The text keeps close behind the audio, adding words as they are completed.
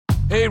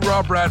Hey,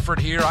 Rob Bradford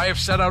here. I have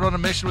set out on a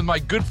mission with my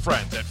good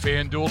friends at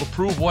FanDuel to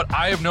prove what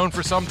I have known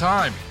for some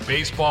time.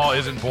 Baseball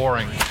isn't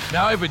boring.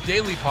 Now I have a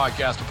daily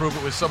podcast to prove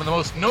it with some of the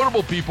most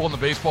notable people in the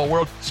baseball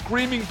world,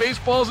 screaming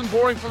baseball isn't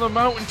boring from the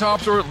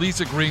mountaintops, or at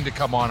least agreeing to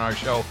come on our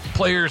show.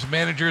 Players,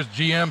 managers,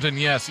 GMs, and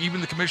yes, even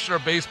the commissioner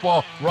of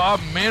baseball, Rob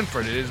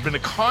Manfred. It has been a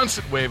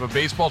constant wave of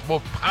baseball's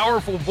most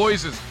powerful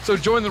voices. So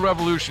join the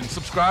revolution.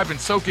 Subscribe and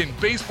soak in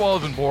Baseball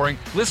Isn't Boring.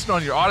 Listen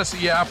on your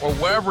Odyssey app or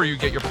wherever you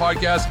get your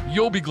podcasts.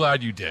 You'll be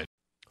glad you did.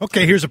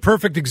 Okay, here's a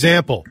perfect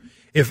example.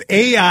 If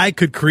AI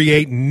could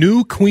create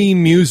new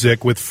Queen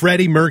music with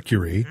Freddie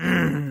Mercury,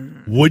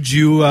 would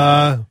you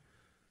buy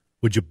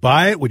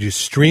it? Would you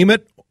stream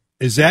it?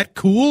 Is that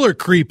cool or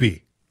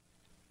creepy?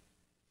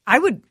 I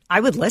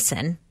would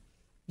listen.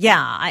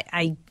 Yeah,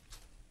 I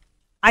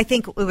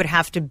think it would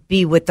have to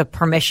be with the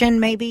permission,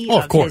 maybe. Oh,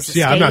 of course.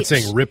 Yeah, I'm not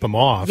saying rip them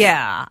off.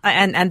 Yeah,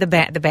 and the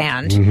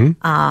band.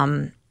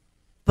 Mm-hmm.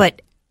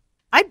 But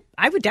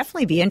I would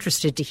definitely be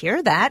interested to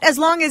hear that, as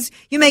long as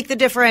you make the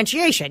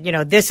differentiation. You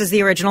know, this is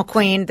the original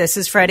Queen, this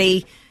is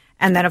Freddie,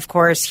 and then, of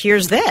course,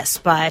 here's this.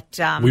 But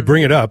we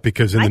bring it up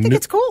because I think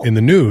it's cool. In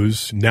the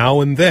news,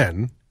 now and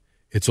then,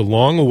 it's a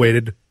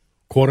long-awaited,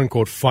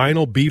 quote-unquote,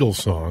 final Beatles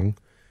song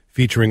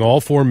featuring all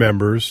four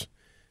members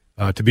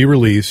to be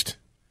released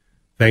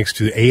thanks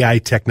to AI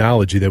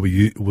technology that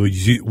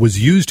was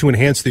used to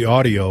enhance the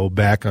audio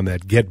back on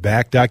that Get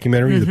Back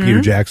documentary, the Peter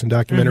Jackson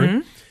documentary.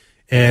 Mm-hmm.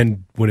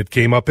 And when it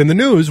came up in the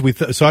news, we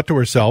thought to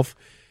ourselves,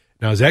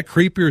 now, is that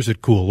creepy or is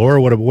it cool? Laura,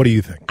 what do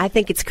you think? I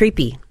think it's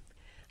creepy.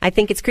 I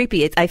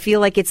feel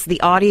like it's the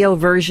audio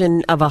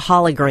version of a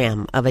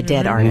hologram of a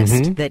dead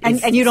artist. That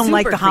is and you don't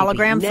like the super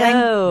hologram creepy. thing?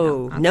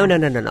 No.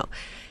 No.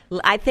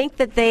 I think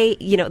that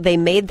they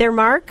made their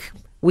mark.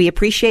 We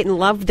appreciate and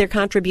love their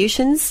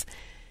contributions.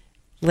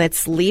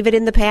 Let's leave it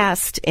in the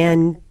past.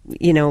 And,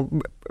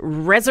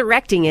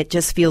 resurrecting it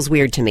just feels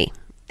weird to me.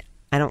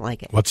 I don't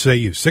like it. What say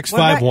you?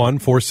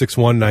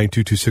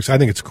 651-461-9226. I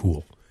think it's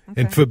cool.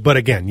 Okay. But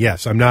again,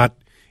 yes, I'm not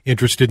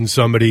interested in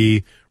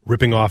somebody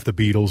ripping off the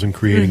Beatles and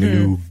creating a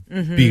new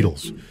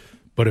Beatles.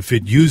 But if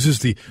it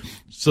uses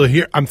so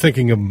here I'm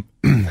thinking of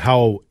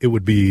how it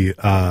would be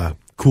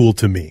cool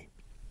to me.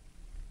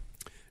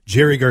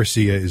 Jerry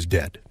Garcia is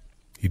dead.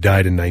 He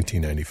died in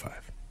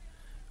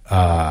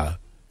 1995.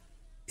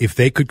 If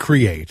they could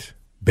create,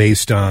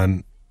 based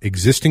on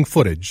existing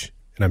footage,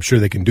 and I'm sure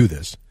they can do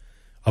this,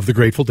 of the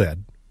Grateful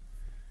Dead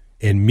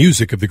and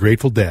music of the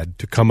Grateful Dead,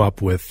 to come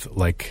up with,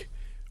 like,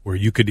 where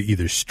you could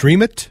either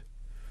stream it,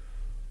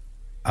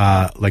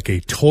 like a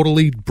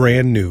totally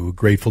brand new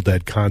Grateful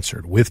Dead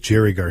concert with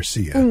Jerry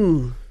Garcia.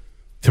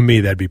 To me,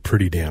 that'd be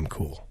pretty damn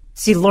cool.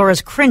 See,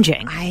 Laura's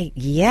cringing.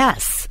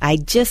 Yes. I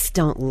just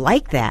don't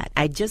like that.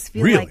 I just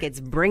feel Really? like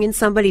it's bringing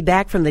somebody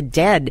back from the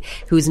dead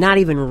who's not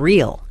even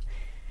real.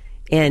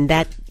 And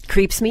that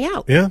creeps me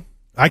out. Yeah,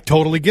 I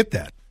totally get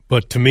that.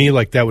 But to me,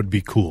 like, that would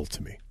be cool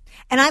to me.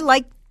 And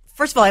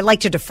first of all, I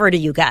like to defer to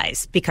you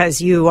guys because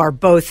you are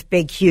both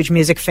big, huge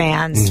music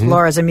fans.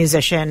 Laura's a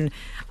musician,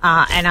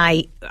 and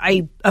I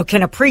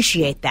can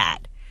appreciate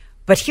that.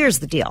 But here's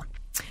the deal.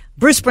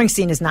 Bruce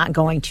Springsteen is not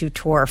going to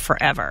tour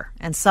forever.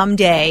 And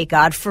someday,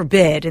 God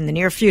forbid, in the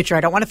near future,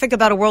 I don't want to think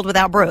about a world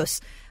without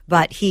Bruce,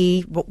 but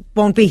he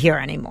won't be here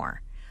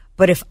anymore.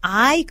 But if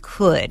I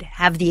could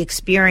have the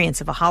experience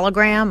of a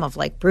hologram of,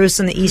 like, Bruce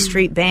and the E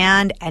Street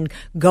Band and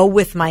go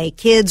with my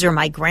kids or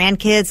my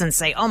grandkids and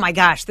say, oh my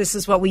gosh, this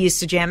is what we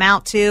used to jam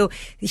out to,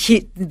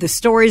 the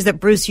stories that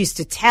Bruce used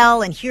to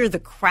tell, and hear the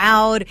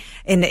crowd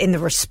in the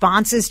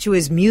responses to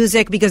his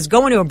music, because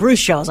going to a Bruce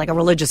show is like a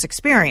religious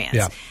experience.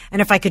 Yeah.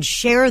 And if I could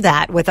share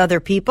that with other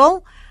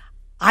people,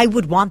 I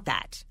would want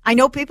that. I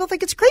know people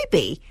think it's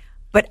creepy,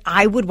 but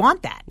I would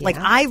want that. Yeah. Like,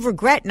 I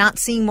regret not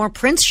seeing more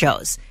Prince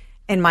shows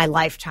in my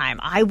lifetime.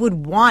 I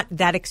would want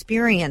that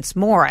experience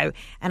more.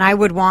 And I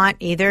would want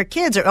either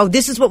kids or,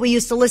 this is what we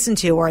used to listen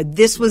to, or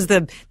this was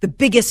the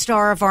biggest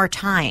star of our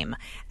time.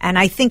 And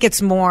I think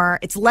it's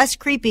less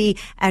creepy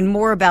and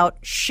more about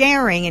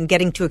sharing and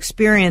getting to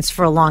experience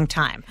for a long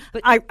time.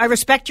 But I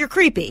respect your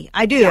creepy.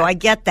 I do. Yeah. I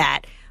get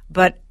that.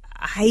 But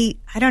I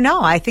don't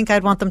know. I think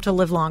I'd want them to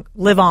live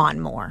on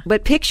more.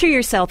 But picture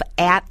yourself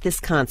at this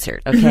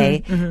concert,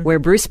 okay, where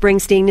Bruce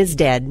Springsteen is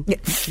dead,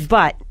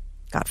 but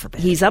God forbid,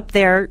 he's up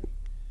there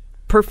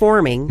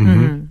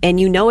performing, and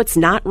it's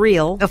not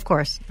real. Of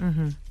course.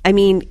 I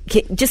mean,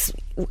 just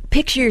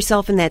picture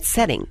yourself in that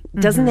setting.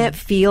 Doesn't that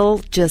feel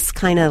just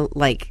kind of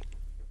like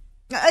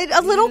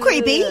a little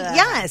creepy?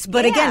 Yes,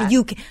 but again,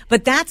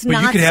 but that's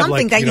not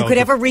something that you could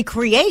ever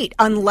recreate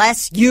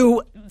unless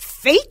you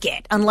fake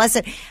it.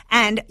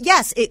 And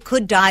yes, it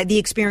could die. The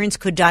experience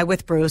could die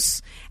with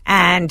Bruce,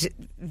 and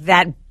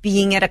that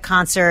being at a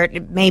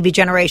concert, maybe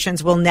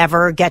generations will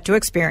never get to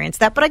experience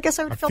that. But I guess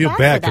I would feel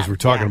bad because we're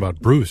talking about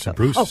Bruce, and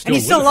Bruce is still, and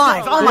he's still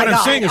alive. Oh my God! What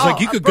I'm saying is, like,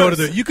 you could go to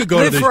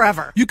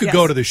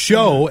the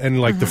show,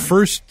 and like the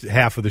first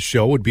half of the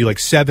show would be like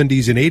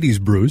 70s and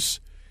 80s Bruce,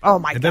 Oh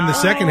my god! And then the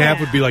second half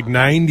would be like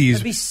 90s.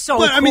 That'd be so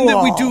but, cool. I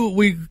mean,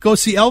 we go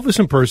see Elvis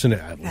impersonate.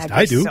 At least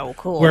I do. So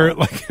cool.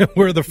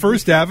 Where the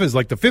first half is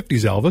like the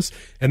 50s Elvis,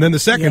 and then the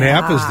second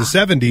half is the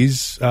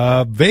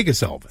 70s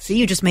Vegas Elvis. See,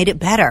 you just made it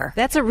better.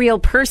 That's a real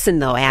person,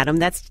 though, Adam.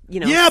 That's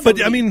Yeah,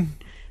 but I mean,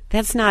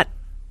 that's not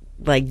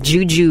like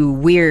juju,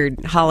 weird,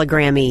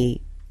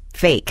 hologrammy,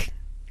 fake.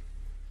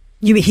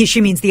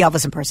 She means the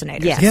Elvis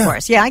impersonators, Yes. of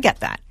course. Yeah, I get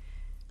that.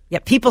 Yeah,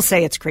 people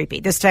say it's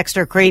creepy. This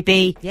texter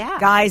creepy. Yeah.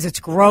 Guys, it's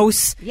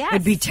gross. Yes.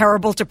 It'd be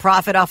terrible to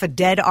profit off a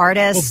dead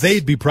artist. well,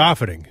 they'd be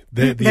profiting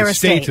the Their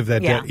estates estate, of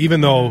that, yeah.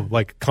 even though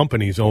like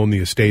companies own the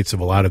estates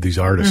of a lot of these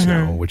artists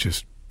now, which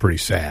is pretty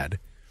sad.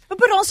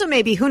 But also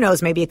maybe, who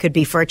knows, maybe it could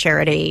be for a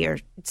charity or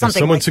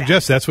something Someone like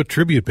suggests that's what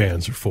tribute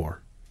bands are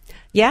for.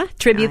 Yeah,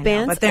 tribute that.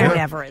 bands. But they're Or-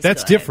 never as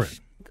That's good. different.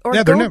 Or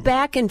Yeah, they're go never-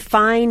 back and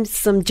find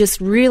some just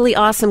really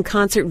awesome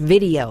concert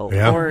video.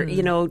 Yeah. Or,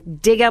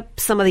 dig up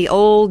some of the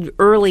old,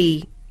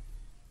 early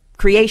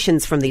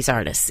creations from these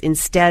artists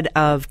instead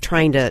of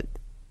trying to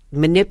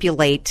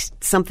manipulate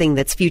something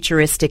that's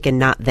futuristic and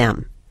not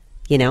them.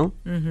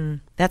 Mm-hmm.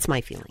 That's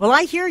my feeling. Well,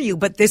 I hear you,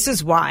 but this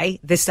is why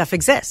this stuff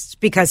exists.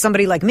 Because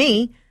somebody like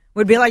me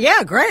would be like,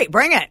 yeah, great,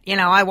 bring it.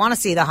 I want to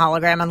see the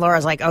hologram. And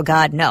Laura's like, oh,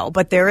 God, no.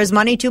 But there is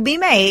money to be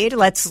made.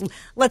 Let's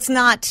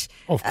not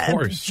Of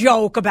course.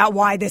 joke about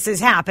why this is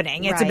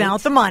happening. It's Right.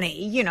 about the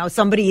money.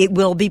 Somebody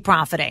will be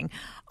profiting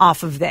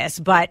off of this.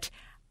 But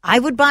I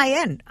would buy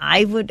in.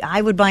 I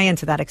would buy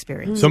into that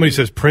experience. Somebody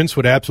says Prince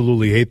would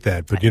absolutely hate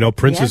that, but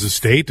Prince's Yes.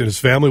 estate and his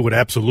family would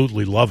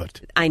absolutely love it.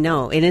 I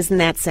know. And isn't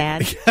that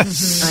sad?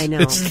 Yes. I know.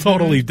 It's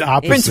totally the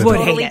opposite. Prince would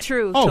hate Totally it.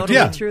 true. Oh, totally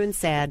yeah. true and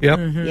sad. Yep.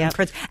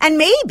 Yep. And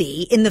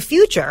maybe in the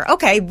future,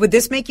 okay, would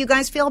this make you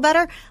guys feel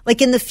better?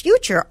 Like in the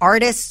future,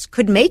 artists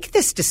could make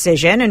this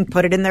decision and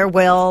put it in their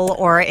will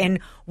or in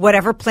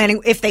whatever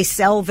planning, if they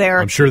sell their...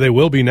 I'm sure they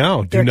will be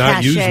now. Do Their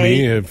not use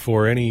cachet. me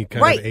for any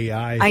kind Right. of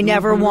AI. I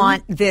never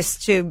want this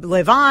to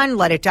live on,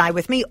 let it die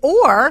with me.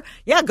 Or,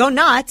 yeah, go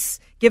nuts,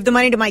 give the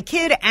money to my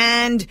kid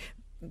and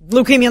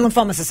Leukemia and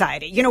Lymphoma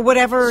Society.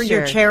 Whatever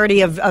your Sure.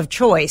 charity of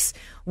choice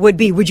would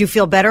be. Would you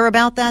feel better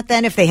about that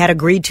then if they had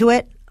agreed to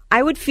it?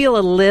 I would feel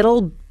a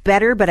little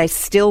better, but I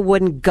still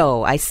wouldn't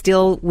go. I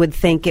still would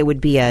think it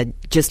would be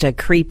just a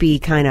creepy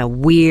kind of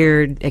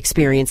weird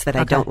experience that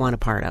I don't want a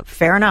part of.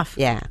 Fair enough.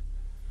 Yeah.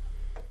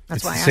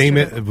 That's It's why the I same.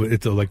 asked you.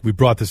 It's like we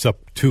brought this up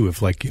too.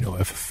 If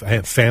if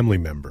a family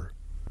member,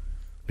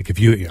 like if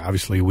you,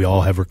 obviously we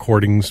all have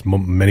recordings.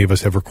 Many of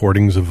us have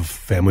recordings of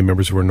family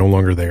members who are no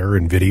longer there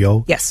in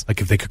video. Yes.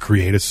 Like if they could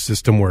create a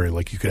system where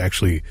like you could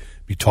actually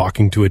be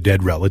talking to a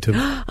dead relative.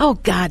 Oh,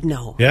 God,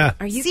 no. Yeah.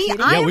 Are you See,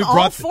 kidding? I am we all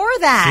brought for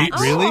that.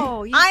 See, really?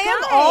 Oh, you I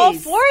am guys. all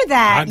for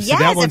that. See, Yes,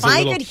 that one's if a I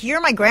little- could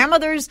hear my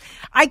grandmother's,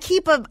 I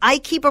keep a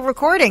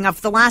recording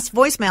of the last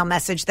voicemail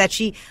message that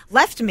she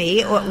left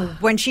me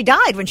when she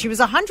died, when she was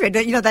 100.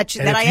 That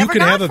And I if ever you could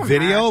got have a from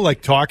video her.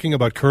 like talking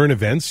about current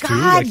events too,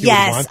 God, like you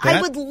yes, would want that.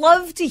 I would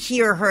love to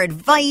hear her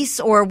advice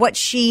or what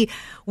she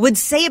would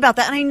say about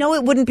that. And I know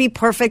it wouldn't be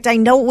perfect. I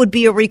know it would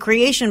be a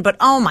recreation, but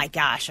oh my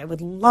gosh, I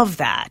would love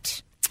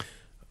that.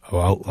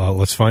 Well,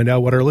 let's find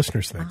out what our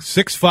listeners think.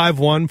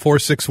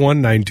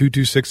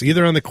 651-461-9226.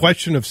 Either on the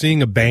question of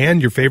seeing a band,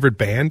 your favorite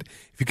band,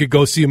 if you could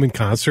go see them in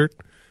concert,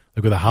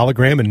 like with a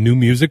hologram and new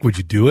music, would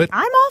you do it?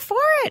 I'm all for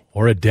it.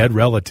 Or a dead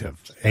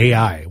relative?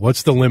 AI.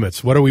 What's the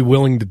limits? What are we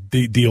willing to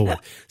deal with?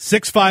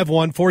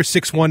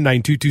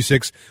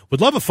 651-461-9226.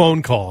 Would love a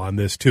phone call on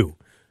this, too.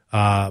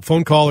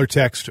 Phone call or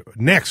text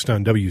next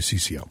on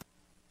WCCO.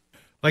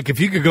 Like if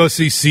you could go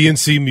see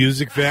CNC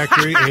Music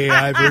Factory,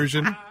 AI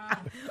version.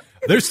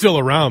 They're still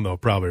around, though,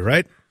 probably,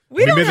 right?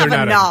 We don't maybe have they're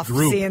not a enough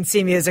group.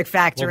 CNC Music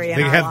Factory Well,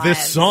 in they our have this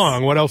lives.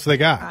 song. What else they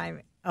got?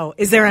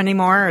 Is there any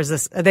more? Or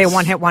are they a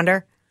one-hit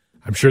wonder?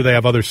 I'm sure they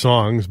have other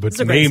songs, but It's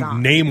a great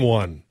song. name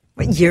one.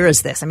 What year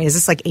is this? I mean, is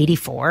this like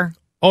 84?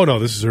 Oh no,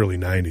 this is early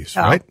 '90s,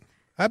 right?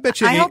 I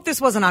bet you. I hope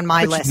this wasn't on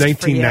my list.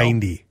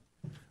 1990.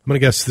 I'm gonna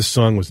guess this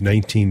song was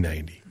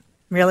 1990.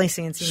 Really,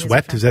 CNC Music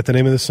Sweat, Factory? is that the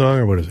name of the song,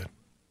 or what is it?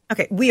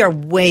 Okay, we are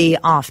way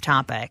off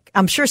topic.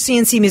 I'm sure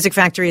CNC Music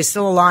Factory is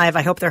still alive.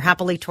 I hope they're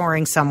happily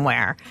touring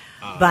somewhere.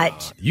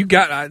 But You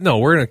got no.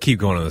 We're going to keep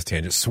going on this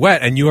tangent.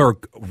 Sweat, and you are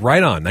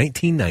right on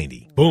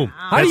 1990. Boom.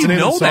 How That's do you the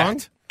name of know the song?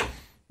 that?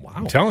 Wow.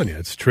 I'm telling you,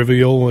 it's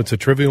trivial. It's a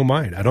trivial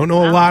mind. I don't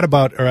know a lot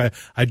about, or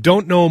I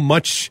don't know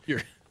much.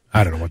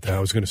 I don't know what the hell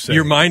I was going to say.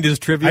 Your mind is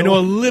trivial. I know a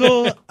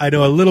little. I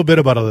know a little bit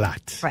about a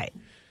lot. right.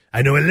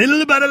 I know a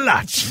little about a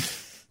lot,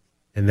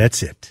 and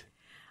that's it.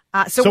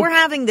 So we're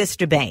having this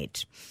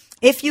debate.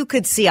 If you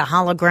could see a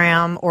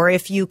hologram or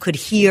if you could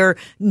hear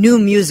new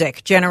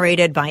music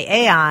generated by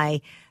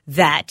AI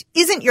that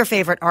isn't your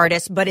favorite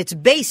artist, but it's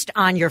based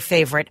on your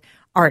favorite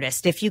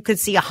artist. If you could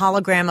see a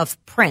hologram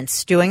of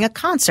Prince doing a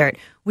concert,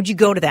 would you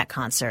go to that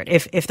concert?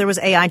 If there was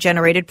AI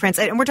generated Prince,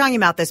 and we're talking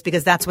about this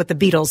because that's what the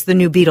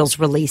new Beatles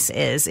release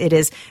is. It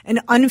is an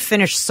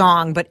unfinished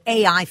song, but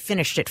AI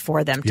finished it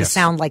for them to Yes.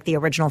 sound like the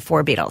original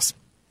four Beatles.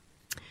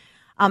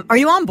 Are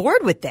you on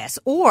board with this?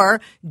 Or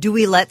do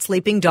we let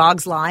sleeping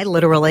dogs lie,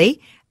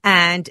 literally,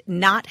 and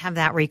not have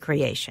that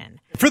recreation.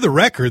 For the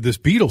record, this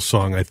Beatles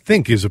song, I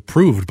think, is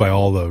approved by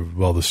all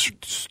the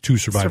two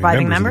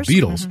surviving members of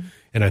the Beatles. Mm-hmm.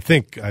 And I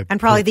think... and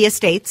probably the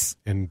estates.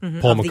 And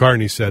Paul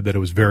McCartney said that it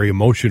was very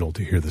emotional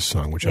to hear this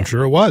song, which I'm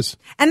sure it was.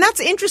 And that's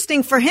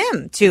interesting for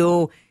him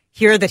to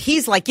hear that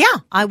he's like, yeah,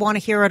 I want to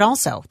hear it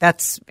also.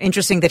 That's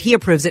interesting that he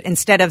approves it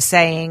instead of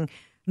saying,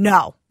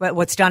 no, but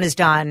what's done is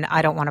done.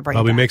 I don't want to bring it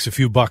back. Probably makes a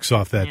few bucks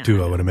off that,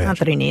 too, I would imagine. Not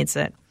that he needs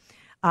it.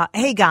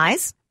 Hey,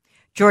 guys,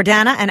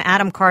 Jordana and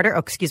Adam Carter,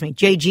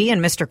 JG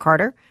and Mr.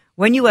 Carter,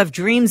 when you have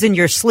dreams in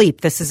your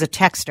sleep, this is a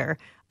texter,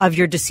 of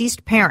your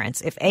deceased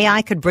parents, if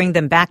AI could bring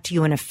them back to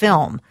you in a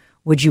film,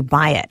 would you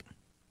buy it?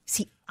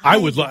 See, I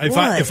would.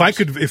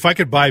 If I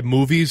could buy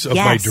movies of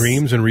my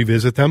dreams and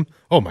revisit them.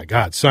 Oh my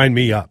God, sign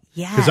me up.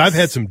 Because I've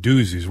had some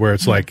doozies where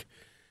it's like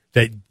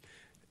that.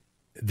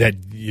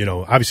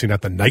 Obviously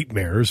not the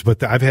nightmares,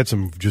 but I've had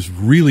some just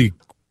really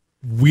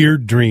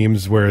weird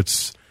dreams where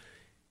it's,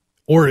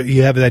 or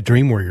you have that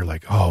dream where you're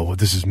like, oh, well,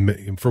 this is,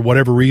 for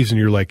whatever reason,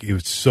 you're like, it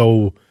was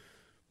so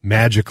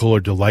magical or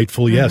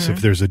delightful. Yes,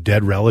 if there's a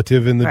dead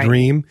relative in the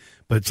dream,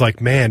 but it's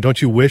like, man,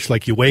 don't you wish,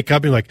 like, you wake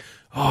up and you're like,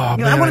 oh,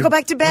 man, I want to go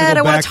back to bed.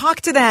 I want to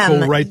talk to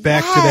them. Go right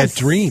back to that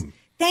dream.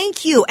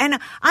 Thank you. And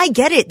I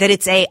get it that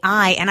it's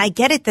AI, and I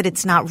get it that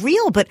it's not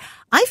real, but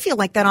I feel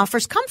like that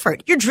offers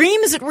comfort. Your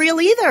dream isn't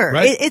real either.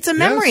 Right. It's a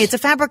memory. It's a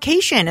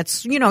fabrication.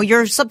 It's,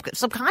 your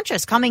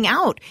subconscious coming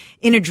out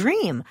in a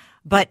dream.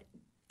 But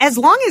as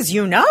long as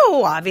you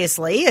know,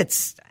 obviously,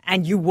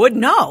 and you would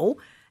know,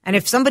 and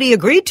if somebody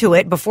agreed to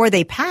it before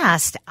they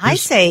passed, I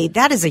say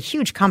that is a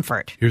huge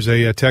comfort. Here's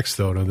a text,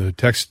 though, to the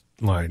text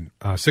line.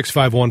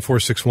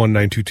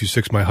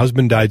 651-461-9226. My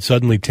husband died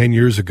suddenly 10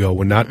 years ago.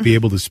 Would not be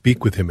able to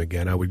speak with him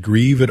again. I would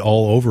grieve it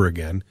all over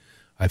again.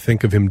 I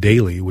think of him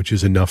daily, which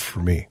is enough for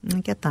me.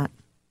 I get that.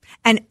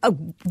 And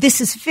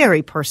this is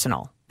very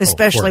personal,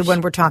 especially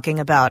when we're talking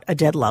about a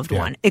dead loved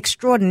one.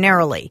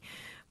 Extraordinarily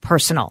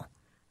personal.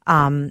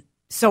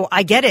 So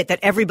I get it that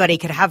everybody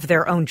could have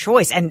their own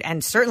choice.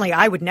 And certainly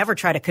I would never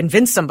try to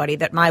convince somebody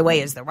that my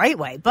way is the right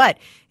way. But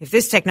if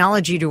this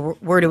technology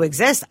were to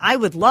exist, I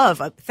would love,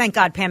 thank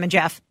God, Pam and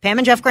Jeff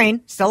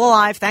Green, still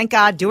alive. Thank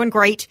God, doing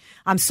great.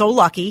 I'm so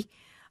lucky.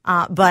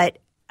 But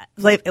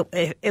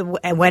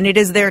when it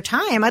is their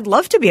time, I'd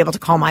love to be able to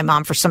call my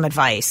mom for some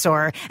advice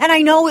and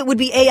I know it would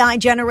be AI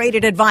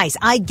generated advice.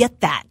 I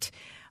get that.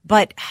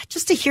 But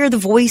just to hear the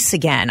voice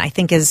again, I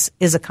think is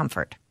a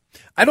comfort.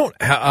 I don't,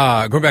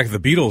 going back to the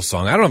Beatles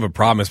song, I don't have a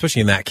problem, especially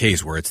in that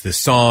case where it's this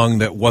song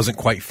that wasn't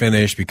quite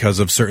finished because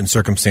of certain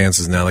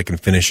circumstances. Now they can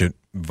finish it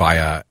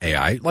via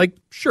AI. Like,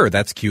 sure,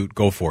 that's cute.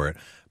 Go for it.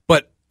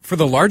 But for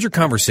the larger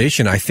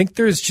conversation, I think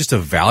there's just a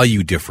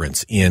value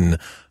difference in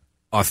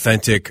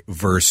authentic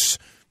versus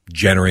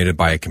generated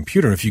by a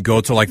computer. And if you go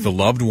to like the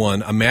loved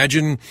one,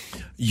 imagine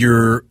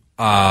your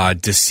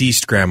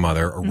deceased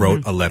grandmother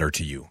wrote a letter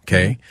to you,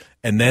 okay?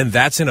 And then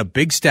that's in a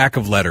big stack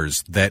of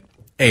letters that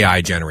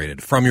AI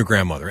generated from your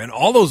grandmother. And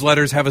all those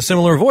letters have a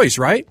similar voice,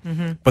 right?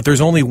 But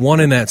there's only one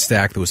in that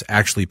stack that was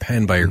actually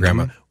penned by your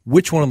grandma.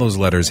 Which one of those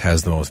letters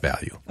has the most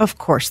value? Of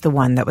course, the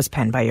one that was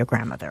penned by your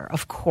grandmother.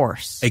 Of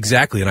course.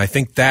 Exactly. And I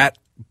think that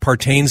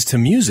pertains to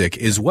music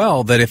as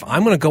well, that if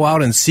I'm going to go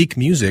out and seek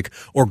music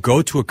or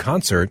go to a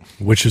concert,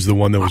 which is the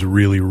one that was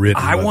really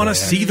written, I want to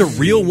see the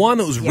real one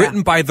that was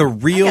written by the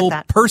real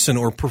person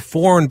or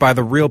performed by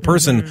the real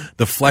person,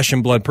 the flesh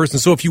and blood person.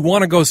 So if you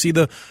want to go see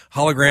the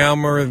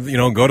hologram or,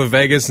 go to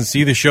Vegas and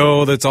see the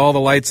show that's all the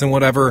lights and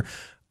whatever,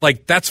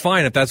 like, that's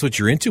fine if that's what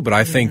you're into. But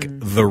I think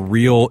the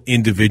real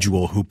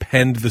individual who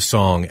penned the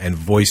song and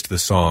voiced the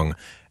song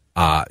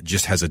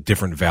just has a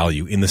different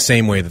value in the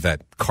same way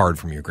that card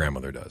from your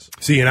grandmother does.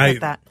 See,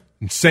 and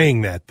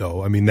saying that,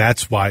 though, I mean,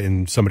 that's why,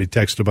 and somebody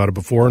texted about it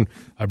before, and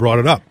I brought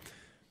it up.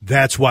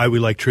 That's why we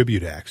like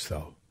tribute acts,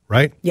 though,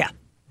 right? Yeah.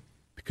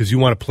 Because you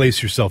want to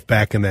place yourself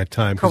back in that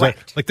time.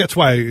 Correct. That's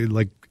why,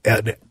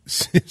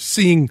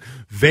 seeing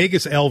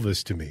Vegas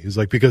Elvis to me is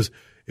like, because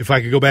if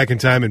I could go back in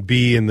time and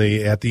be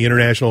at the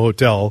International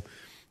Hotel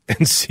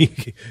and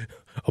see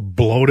a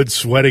bloated,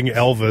 sweating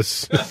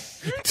Elvis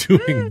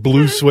doing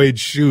blue suede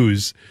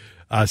shoes,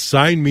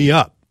 sign me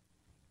up.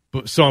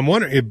 So I'm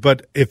wondering,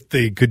 but if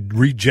they could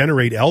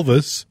regenerate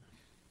Elvis,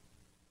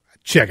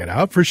 check it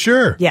out for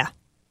sure. Yeah.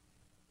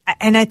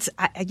 And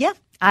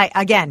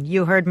again,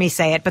 you heard me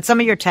say it, but some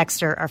of your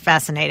texts are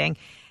fascinating.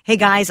 Hey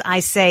guys,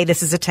 I say,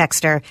 this is a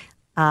texter,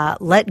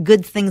 let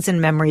good things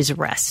and memories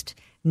rest.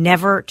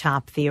 Never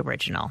top the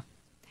original.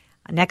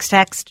 Next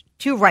text,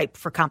 too ripe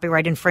for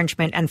copyright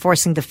infringement and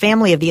forcing the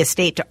family of the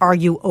estate to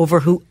argue over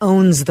who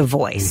owns the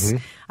voice.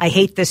 I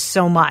hate this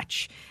so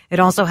much. It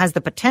also has the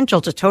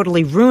potential to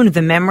totally ruin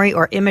the memory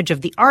or image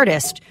of the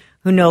artist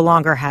who no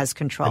longer has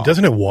control. And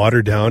doesn't it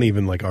water down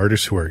even like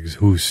artists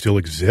who still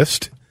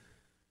exist?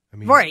 I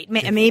mean, right,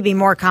 maybe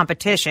more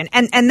competition.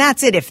 And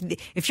that's it.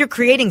 If you're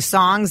creating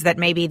songs that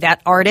maybe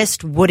that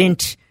artist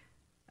wouldn't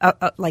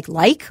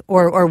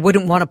or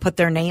wouldn't want to put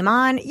their name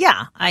on.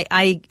 Yeah.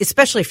 I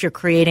especially if you're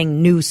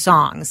creating new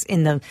songs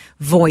in the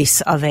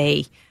voice of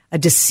a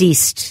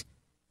deceased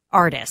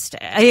artist.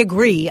 I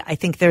agree. I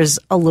think there's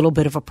a little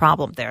bit of a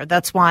problem there.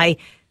 That's why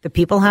the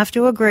people have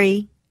to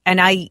agree. And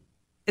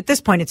at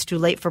this point, it's too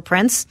late for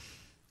Prince,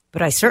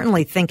 but I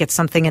certainly think it's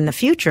something in the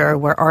future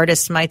where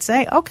artists might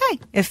say, okay,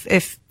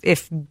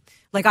 if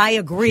like I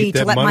agree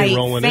to let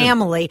my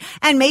family,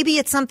 and maybe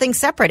it's something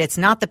separate. It's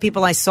not the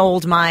people I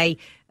sold my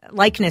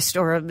likeness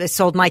or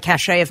sold my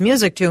cachet of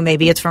music to.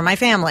 Maybe it's for my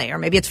family, or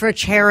maybe it's for a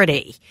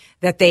charity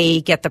that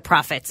they get the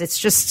profits. It's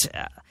just,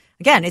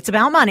 again, it's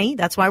about money.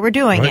 That's why we're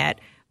doing it.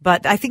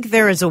 But I think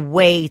there is a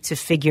way to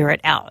figure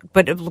it out.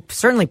 But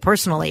certainly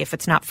personally, if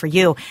it's not for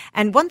you.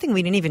 And one thing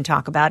we didn't even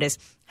talk about is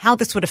how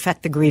this would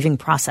affect the grieving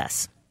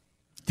process.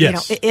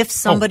 Yes. You know, if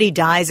somebody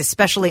dies,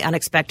 especially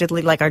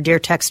unexpectedly, like our dear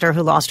texter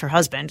who lost her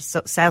husband,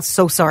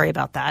 so sorry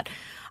about that.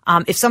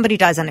 If somebody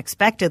dies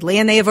unexpectedly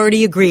and they have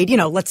already agreed,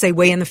 let's say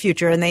way in the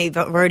future, and they've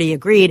already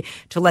agreed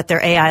to let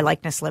their AI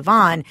likeness live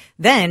on,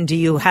 then do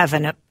you have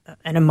an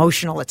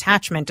emotional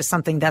attachment to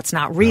something that's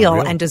not real,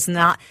 and does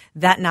that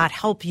not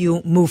help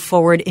you move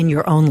forward in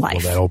your own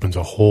life? Well, that opens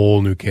a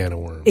whole new can of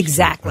worms.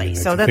 Exactly. I mean,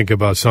 so think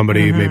about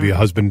somebody, maybe a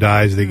husband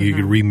dies, they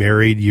get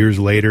remarried years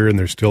later, and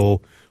they're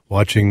still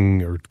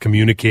watching or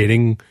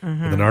communicating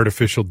with an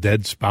artificial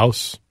dead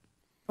spouse.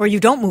 Or you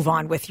don't move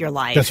on with your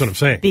life. That's what I'm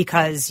saying.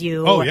 Because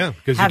you have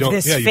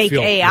this fake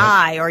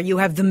AI, or you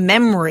have the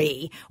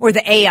memory, or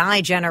the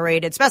AI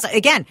generated spouse.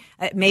 Again,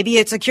 maybe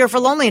it's a cure for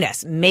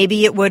loneliness.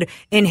 Maybe it would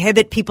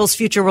inhibit people's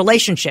future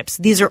relationships.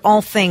 These are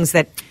all things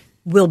that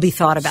will be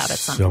thought about at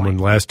some point.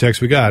 Last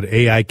text we got,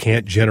 AI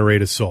can't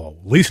generate a soul.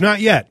 At least not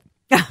yet.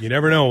 You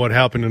never know what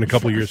happened in a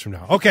couple of years from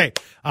now. Okay,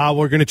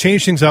 we're going to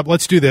change things up.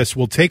 Let's do this.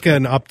 We'll take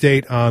an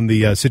update on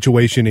the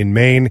situation in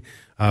Maine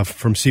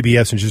from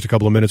CBS in just a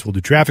couple of minutes. We'll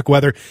do traffic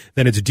weather.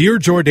 Then it's Dear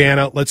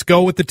Jordana. Let's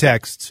go with the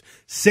texts.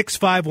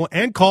 651,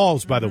 and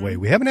calls, by the way.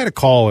 We haven't had a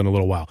call in a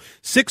little while.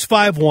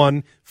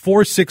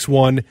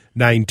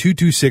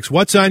 651-461-9226.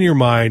 What's on your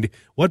mind?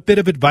 What bit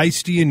of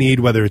advice do you need,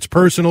 whether it's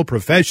personal,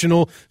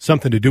 professional,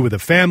 something to do with a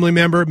family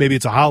member? Maybe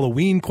it's a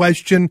Halloween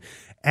question.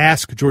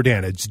 Ask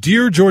Jordana. It's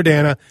Dear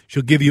Jordana.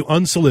 She'll give you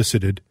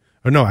unsolicited,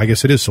 or no, I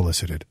guess it is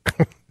solicited.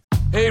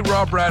 Hey,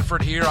 Rob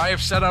Bradford here. I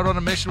have set out on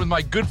a mission with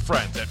my good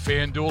friends at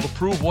FanDuel to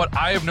prove what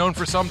I have known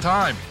for some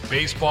time.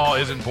 Baseball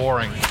isn't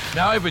boring.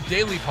 Now I have a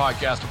daily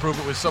podcast to prove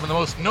it with some of the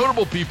most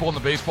notable people in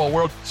the baseball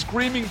world,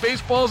 screaming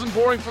baseball isn't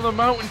boring from the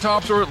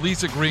mountaintops, or at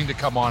least agreeing to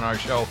come on our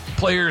show.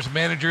 Players,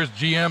 managers,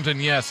 GMs,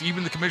 and yes,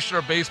 even the commissioner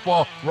of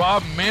baseball,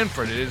 Rob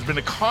Manfred. It has been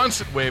a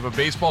constant wave of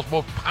baseball's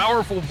most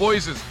powerful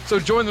voices. So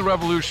join the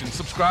revolution.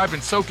 Subscribe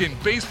and soak in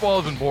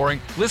Baseball Isn't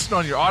Boring. Listen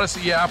on your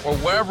Odyssey app or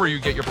wherever you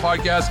get your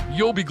podcast.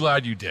 You'll be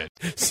glad you did.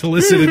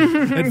 Solicited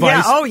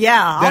advice.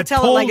 I'll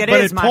tell it like it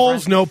is, my friend. But it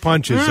pulls no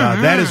punches.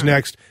 That is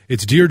next.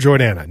 It's Dear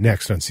Jordana,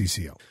 next on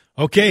CCO.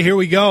 Okay, here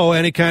we go.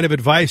 Any kind of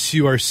advice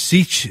you are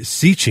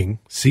seeking.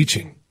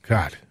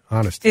 God,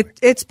 honestly.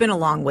 It's been a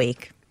long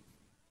week.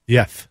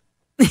 Yes.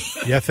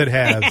 Yes, it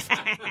has.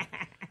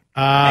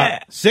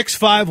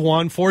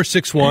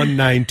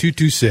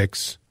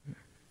 651-461-9226.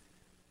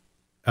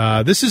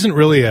 This isn't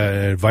really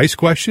an advice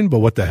question, but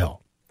what the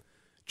hell?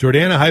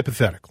 Jordana,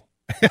 hypothetical.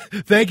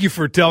 Thank you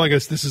for telling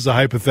us this is a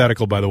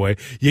hypothetical, by the way.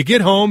 You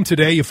get home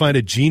today, you find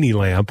a genie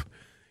lamp,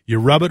 you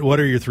rub it. What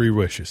are your 3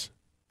 wishes?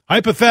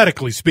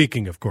 Hypothetically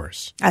speaking, of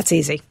course. That's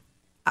easy.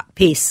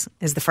 Peace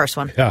is the first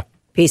one. Yeah.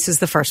 Peace is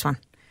the first one.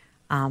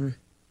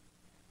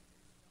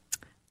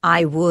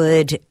 I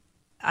would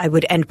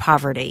end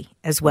poverty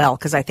as well,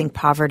 because I think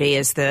poverty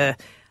is the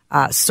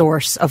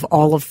source of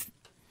all of,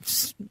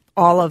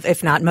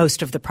 if not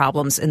most of the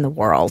problems in the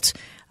world.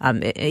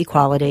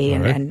 Equality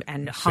and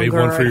hunger. Save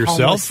one for yourself?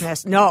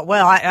 Homelessness. No,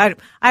 well, I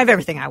have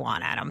everything I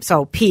want, Adam.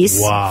 So peace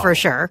for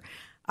sure.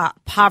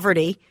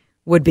 Poverty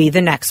would be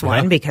the next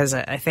one, because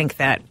I think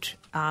that,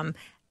 and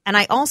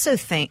I also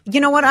think,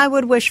 you know what I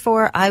would wish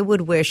for? I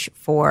would wish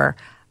for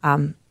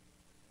that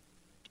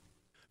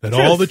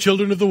all the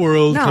children of the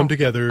world come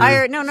together.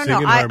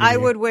 I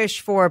would wish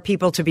for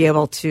people to be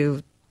able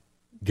to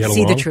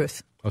see the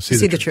truth.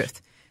 See the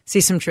truth. See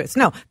some truth.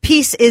 No,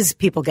 peace is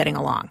people getting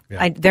along.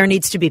 Yeah. There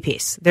needs to be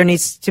peace. There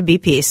needs to be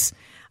peace.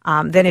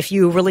 Then if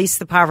you release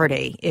the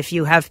poverty, if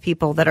you have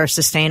people that are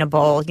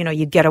sustainable,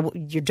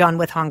 you're done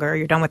with hunger,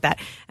 you're done with that.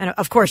 And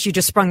of course, you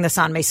just sprung this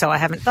on me, so I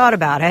haven't thought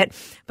about it.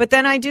 But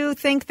then I do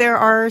think there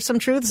are some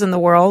truths in the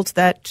world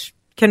that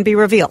can be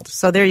revealed.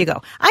 So there you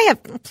go.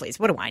 Please,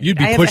 what do I need? You'd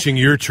be pushing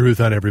your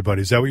truth on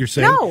everybody. Is that what you're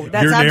saying? No,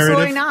 that's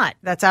absolutely not.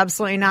 That's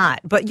absolutely not.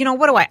 But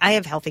what do I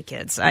have healthy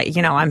kids.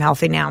 I'm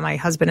healthy now. My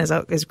husband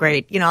is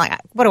great.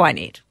 What do I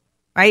need?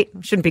 Right?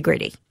 Shouldn't be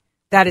greedy.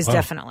 That is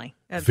definitely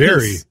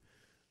very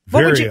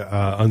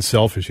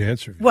unselfish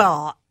answer.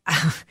 Well,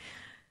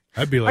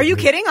 I'd be like, are you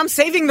kidding? I'm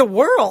saving the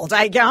world.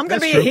 I'm going to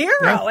be a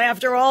hero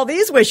after all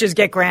these wishes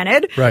get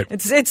granted. Right.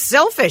 It's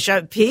selfish.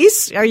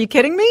 Peace? Are you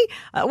kidding me?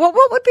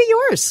 What would be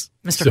yours,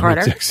 Mr.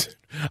 Carter?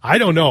 I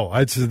don't know.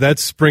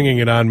 That's springing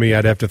it on me.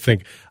 I'd have to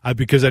think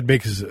because I'd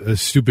make a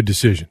stupid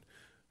decision.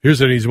 Here's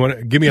an easy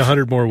one. Give me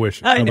 100 more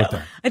wishes. I How know. about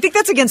that? I think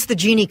that's against the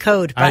genie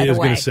code, by I the was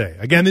way. going to say.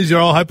 Again, these are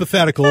all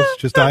hypotheticals,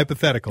 just a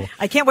hypothetical.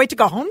 I can't wait to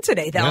go home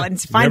today, though, Yeah,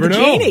 and find the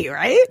never know. genie,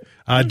 right?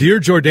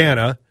 Dear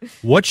Jordana,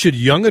 what should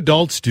young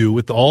adults do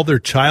with all their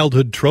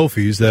childhood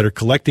trophies that are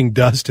collecting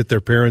dust at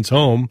their parents'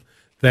 home?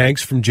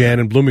 Thanks, from Jan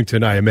in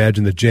Bloomington. I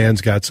imagine that Jan's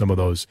got some of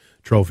those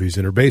trophies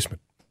in her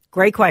basement.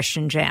 Great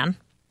question, Jan.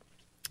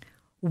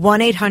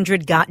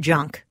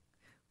 1-800-GOT-JUNK.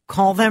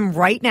 Call them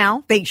right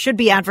now. They should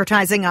be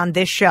advertising on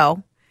this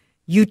show.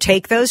 You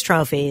take those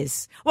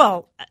trophies.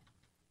 Well,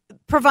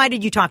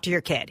 provided you talk to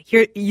your kid.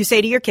 Here, you say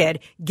to your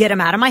kid, get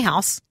them out of my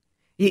house.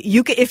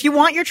 If you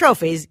want your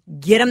trophies,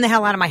 get them the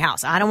hell out of my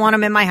house. I don't want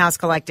them in my house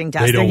collecting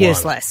dust. They're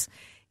useless.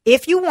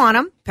 If you want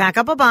them, pack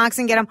up a box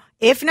and get them.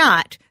 If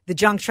not, the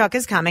junk truck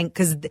is coming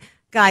because,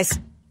 guys,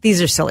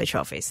 these are silly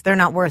trophies. They're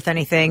not worth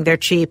anything. They're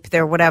cheap.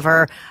 They're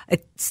whatever.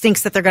 It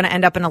stinks that they're going to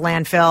end up in a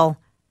landfill.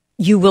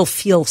 You will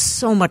feel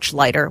so much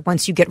lighter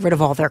once you get rid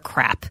of all their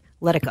crap.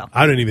 Let it go.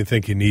 I don't even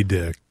think you need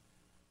to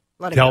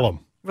tell them.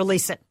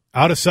 Release it.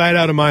 Out of sight,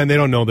 out of mind. They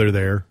don't know they're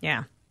there.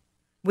 Yeah.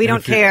 We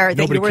don't care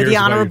that you were the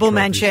honorable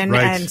mention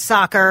and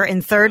soccer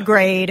in third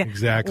grade.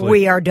 Exactly.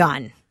 We are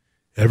done.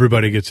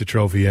 Everybody gets a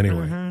trophy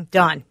anyway.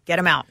 Done. Get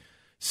them out.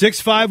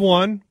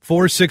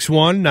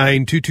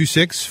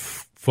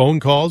 651-461-9226. Phone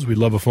calls. We'd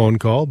love a phone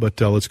call, but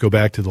let's go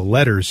back to the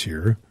letters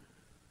here.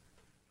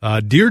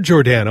 Dear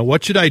Jordana,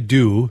 what should I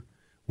do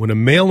when a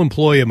male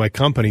employee at my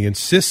company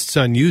insists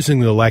on using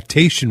the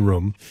lactation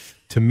room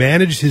to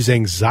manage his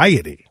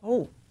anxiety?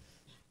 Oh.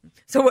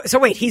 So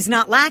wait, he's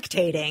not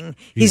lactating.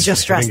 He's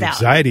just stressed out.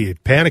 Anxiety,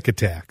 panic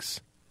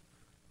attacks.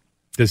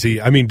 Does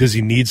he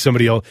need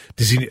somebody else?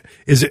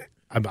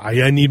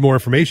 I need more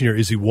information here.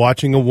 Is he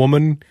watching a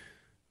woman?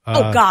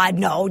 Oh God,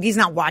 no. He's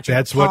not watching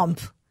a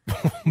pump.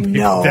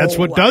 No. That's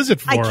what does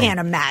it for him. I can't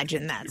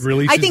imagine that.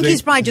 Releases I think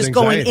he's probably just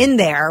anxiety. going in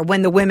there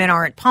when the women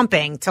aren't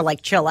pumping to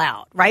like chill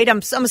out, right? I'm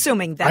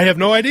assuming that. I have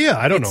no idea.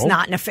 I don't know. It's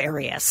not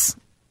nefarious.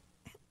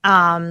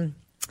 Okay,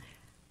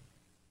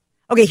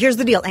 here's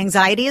the deal.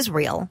 Anxiety is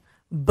real,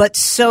 but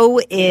so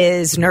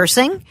is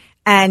nursing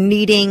and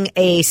needing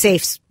a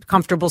safe,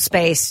 comfortable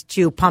space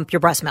to pump your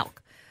breast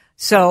milk.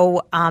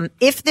 So I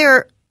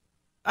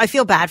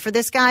feel bad for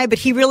this guy, but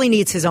he really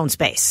needs his own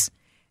space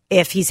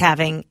if he's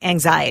having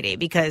anxiety,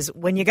 because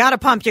when you got to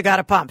pump, you got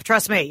to pump.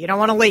 Trust me, you don't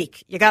want to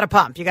leak. You got to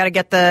pump. You got to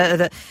get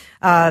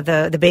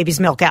the baby's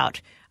milk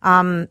out.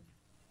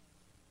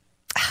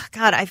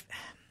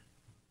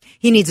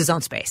 He needs his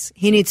own space.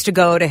 He needs to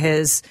go to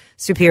his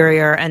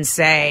superior and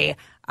say,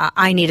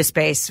 I need a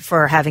space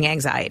for having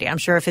anxiety. I'm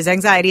sure if his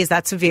anxiety is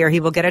that severe, he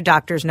will get a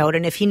doctor's note.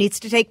 And if he needs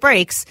to take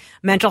breaks,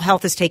 mental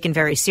health is taken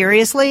very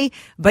seriously,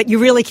 but you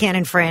really can't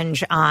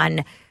infringe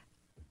on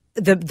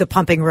the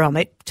pumping room.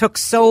 It took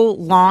so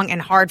long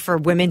and hard for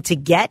women to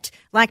get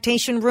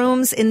lactation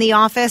rooms in the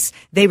office.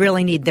 They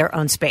really need their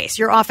own space.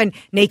 You're often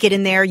naked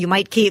in there. You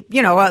might keep,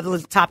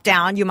 top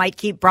down. You might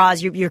keep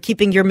bras. You're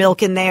keeping your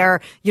milk in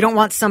there. You don't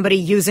want somebody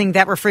using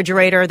that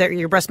refrigerator that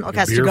your breast milk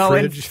has to go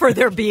in for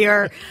their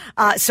beer.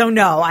 So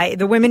no,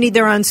 the women need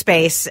their own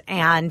space,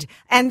 and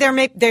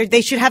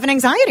they should have an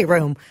anxiety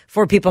room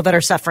for people that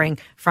are suffering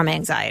from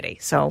anxiety.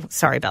 So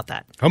sorry about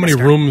that. How many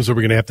rooms are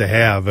we going to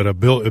have at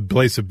a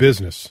place of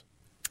business?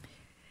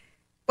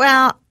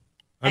 Well,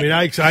 I mean,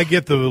 I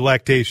get the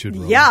lactation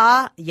room.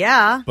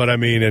 Yeah. But I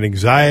mean, an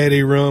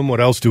anxiety room. What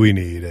else do we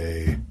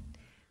need?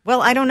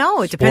 Well, I don't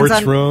know. It depends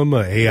on sports room,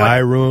 an AI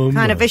room.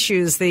 Kind of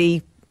issues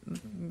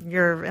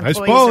your employees. I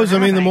suppose. Are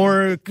having. The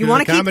more you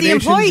want to keep the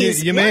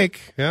employees you make.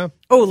 Yeah.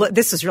 Oh, look,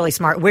 this is really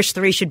smart. Wish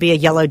 3 should be a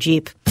yellow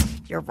Jeep.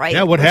 You're right.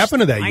 Yeah. What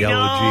happened to that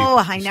yellow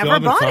Jeep? I never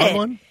bought it.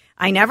 One?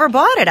 I never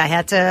bought it. I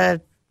had to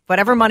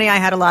whatever money I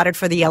had allotted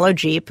for the yellow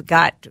Jeep.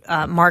 Got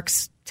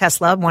Mark's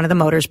Tesla, one of the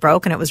motors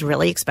broke, and it was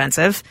really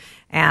expensive,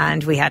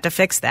 and we had to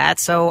fix that.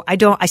 So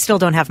I still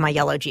don't have my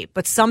yellow Jeep,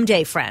 but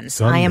someday,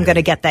 friends, I am going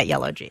to get that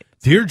yellow Jeep.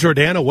 Dear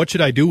Jordana, what should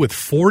I do with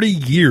 40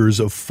 years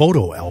of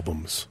photo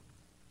albums?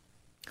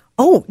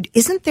 Oh,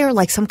 isn't there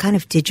like some kind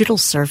of digital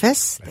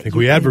service? I think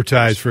we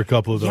advertised for a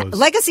couple of those. Yeah,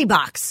 Legacy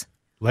Box.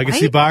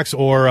 Legacy Box,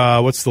 or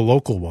what's the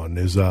local one?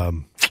 Is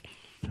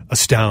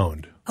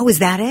Astound. Oh, is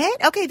that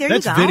it? Okay, there you go.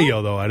 That's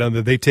video, though. I don't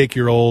know. They take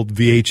your old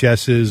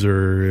VHSs,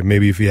 or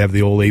maybe if you have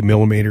the old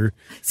 8mm.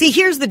 See,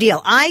 here's the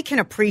deal. I can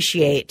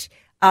appreciate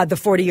the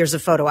 40 years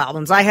of photo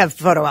albums. I have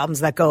photo albums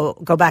that go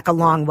back a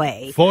long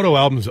way. Photo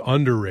albums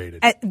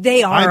underrated.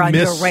 They are I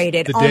miss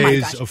underrated. The oh my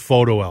days gosh. of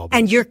photo albums.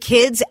 And your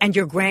kids and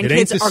your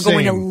grandkids are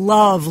going to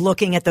love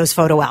looking at those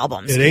photo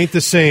albums. It ain't the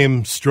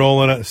same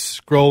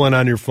scrolling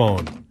on your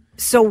phone.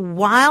 So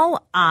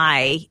while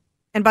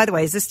and by the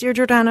way, is this Dear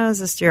Jordana? Is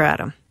this Dear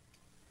Adam?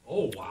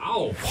 Oh,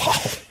 wow.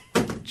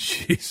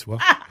 Jeez. Well,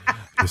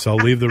 guess I'll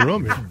leave the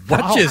room here.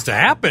 What just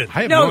happened?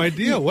 I have no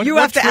idea. What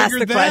have to ask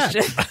the that?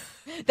 question.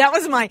 That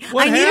was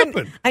What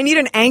happened? I need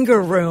an anger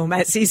room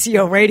at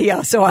CCO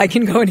Radio so I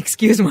can go and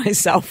excuse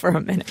myself for a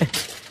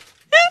minute.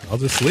 I'll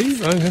just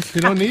leave. I guess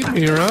you don't need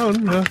me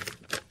around. Go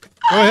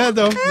ahead,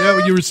 though. Yeah,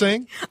 what you were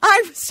saying?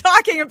 I was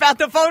talking about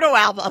the photo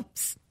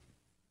albums.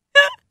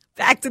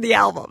 Back to the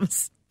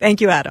albums. Thank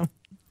you, Adam.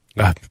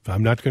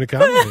 I'm not going to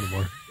comment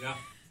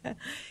anymore.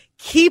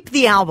 Keep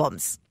the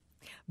albums,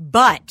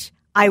 but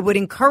I would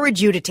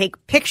encourage you to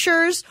take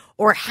pictures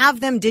or have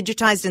them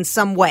digitized in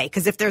some way.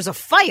 Because if there's a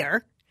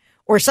fire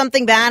or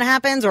something bad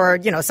happens or,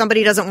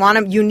 somebody doesn't want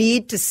them, you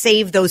need to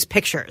save those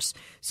pictures.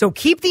 So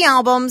keep the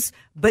albums,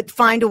 but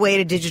find a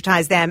way to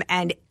digitize them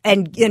and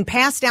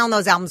pass down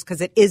those albums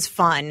because it is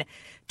fun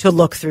to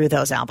look through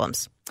those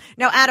albums.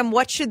 Now, Adam,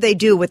 what should they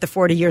do with the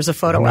 40 years of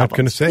photo albums? I'm not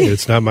going to say.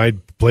 It's not my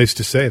place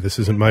to say. This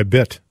isn't my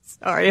bit.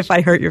 Sorry if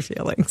I hurt your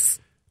feelings.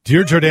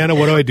 Dear Jordana,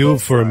 what do I do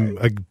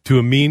to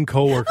a mean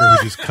coworker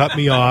who just cut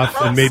me off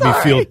and made me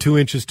feel 2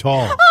 inches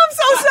tall? I'm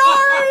so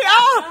sorry.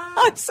 Oh,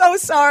 I'm so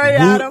sorry,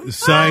 Adam.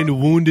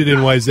 Signed, Wounded in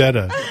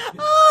Wayzata.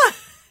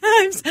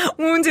 I'm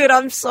wounded.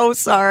 I'm so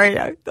sorry.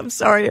 I'm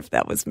sorry if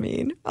that was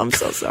mean. I'm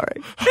so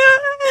sorry.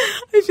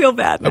 I feel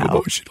bad now. I'm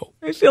emotional.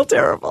 I feel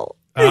terrible.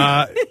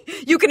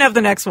 You can have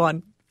the next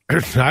one.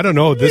 I don't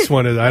know. This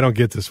one is. I don't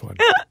get this one.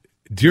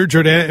 Dear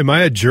Jordana, am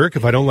I a jerk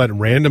if I don't let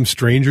random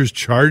strangers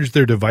charge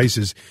their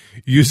devices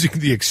using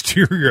the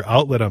exterior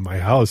outlet on my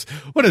house?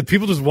 What if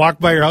people just walk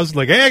by your house and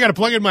like, hey, I got to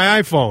plug in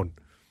my iPhone?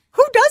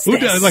 Who does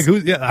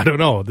this? Yeah, I don't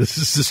know. This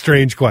is a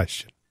strange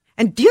question.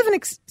 And do you have an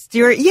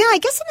exterior? Yeah, I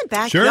guess in the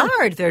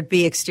backyard there'd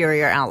be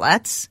exterior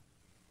outlets.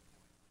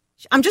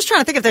 I'm just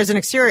trying to think if there's an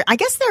exterior. I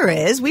guess there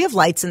is. We have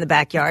lights in the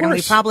backyard, and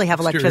we probably have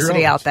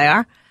electricity out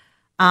there.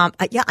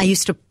 Yeah, I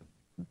used to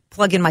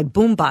plug in my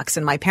boombox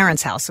in my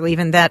parents' house, so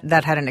even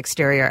that had an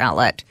exterior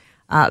outlet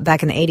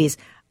back in the 80s.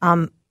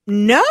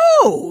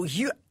 No,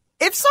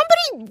 if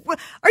somebody,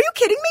 are you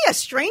kidding me? A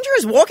stranger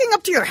is walking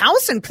up to your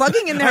house and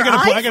plugging in their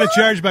iPhone? I got to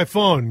charge my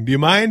phone. Do you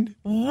mind?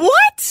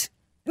 What?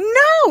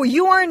 No,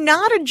 you are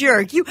not a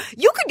jerk. You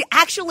could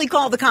actually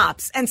call the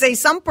cops and say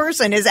some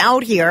person is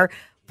out here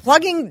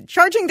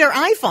charging their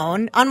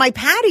iPhone on my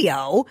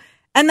patio,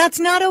 and that's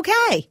not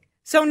okay.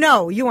 So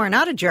no, you are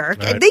not a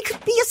jerk. Right. They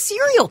could be a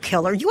serial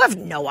killer. You have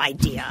no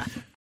idea.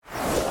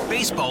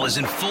 Baseball is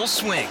in full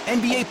swing.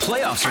 NBA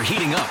playoffs are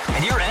heating up,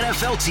 and your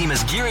NFL team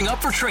is gearing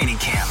up for training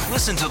camp.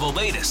 Listen to the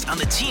latest on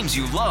the teams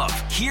you love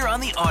here on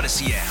the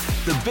Odyssey app.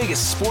 The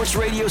biggest sports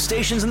radio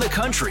stations in the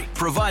country,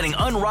 providing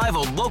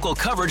unrivaled local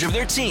coverage of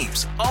their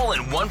teams, all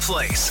in one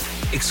place.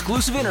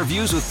 Exclusive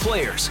interviews with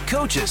players,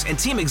 coaches, and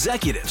team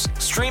executives,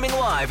 streaming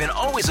live and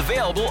always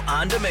available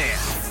on demand.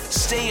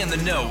 Stay in the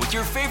know with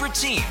your favorite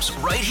teams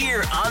right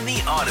here on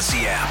the Odyssey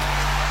app.